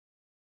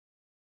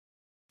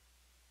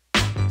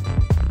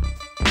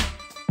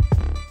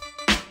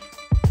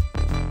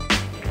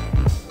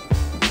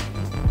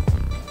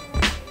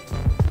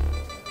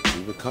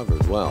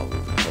recovered well.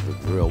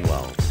 Recovered real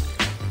well.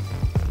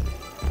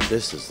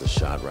 This is the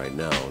shot right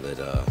now that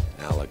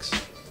Alex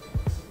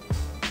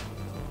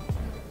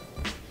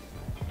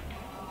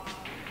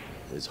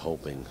is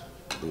hoping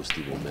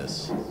Busty will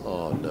miss.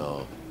 Oh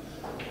no.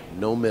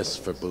 No miss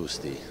for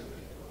Busty.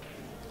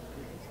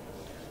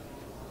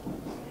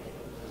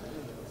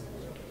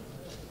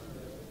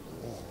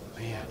 Oh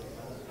man.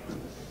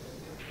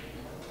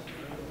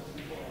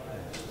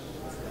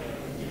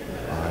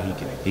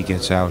 He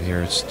gets out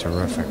here, it's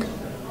terrific.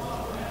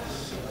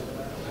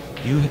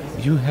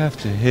 You have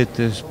to hit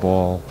this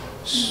ball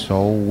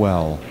so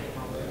well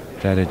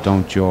that it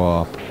don't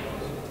jaw up.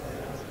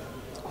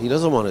 He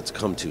doesn't want it to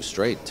come too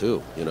straight,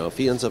 too. You know, if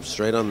he ends up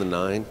straight on the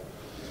 9.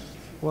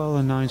 Well,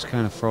 the 9's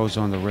kind of froze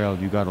on the rail.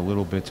 You got a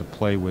little bit to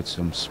play with,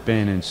 some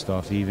spin and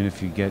stuff, even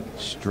if you get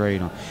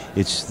straight on.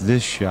 It's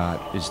this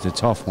shot is the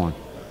tough one.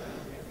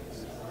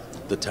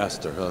 The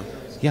tester, huh?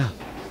 Yeah.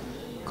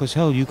 Because,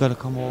 hell, you got to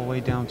come all the way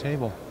down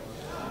table.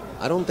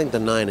 I don't think the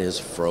 9 is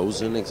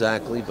frozen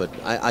exactly, but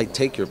I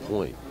take your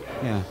point.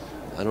 Yeah.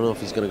 I don't know if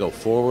he's going to go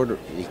forward.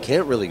 He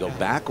can't really go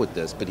back with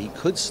this, but he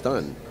could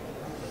stun.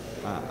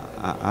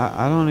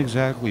 I don't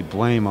exactly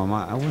blame him.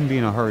 I wouldn't be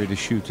in a hurry to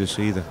shoot this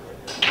either.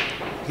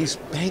 He's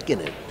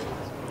banking it.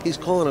 He's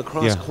calling a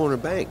cross-corner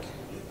bank.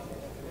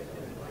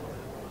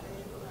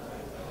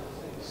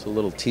 It's a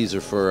little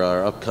teaser for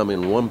our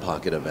upcoming One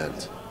Pocket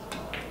event.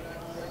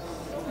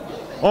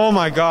 Oh,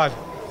 my God.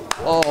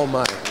 Oh,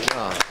 my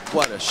God.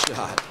 What a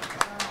shot.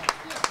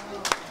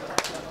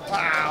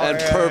 Wow. And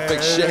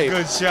perfect shape.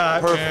 Good shot.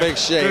 Perfect man.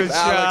 shape. Good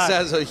Alex shot.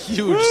 has a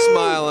huge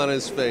smile on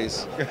his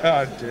face.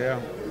 God damn.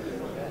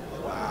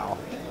 Wow.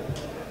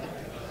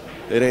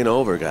 It ain't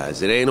over,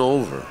 guys. It ain't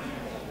over.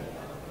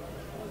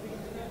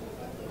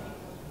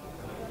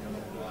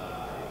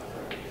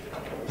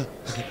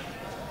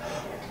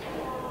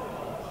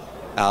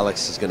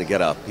 Alex is going to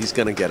get up. He's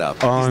going to get up.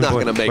 He's not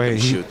going to make him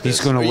shoot this.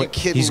 He's going to wait.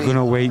 He's going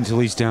to wait until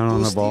he's down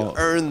on the ball.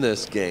 Earn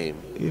this game.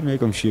 You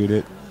make him shoot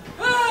it.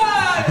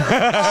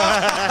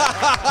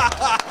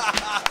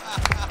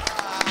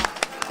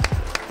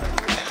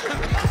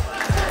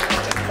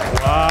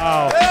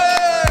 Wow.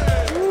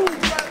 Hey!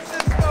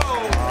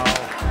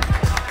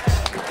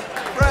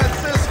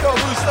 Francisco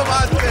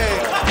Bustamante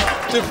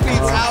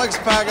defeats Alex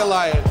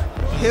Pagulayan.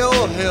 Hill.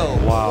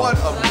 Wow. What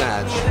a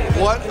match.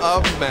 What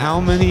a match. How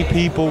many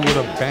people would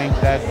have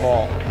banked that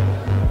ball?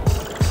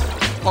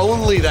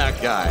 Only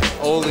that guy.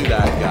 Only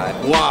that guy.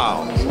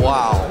 Wow.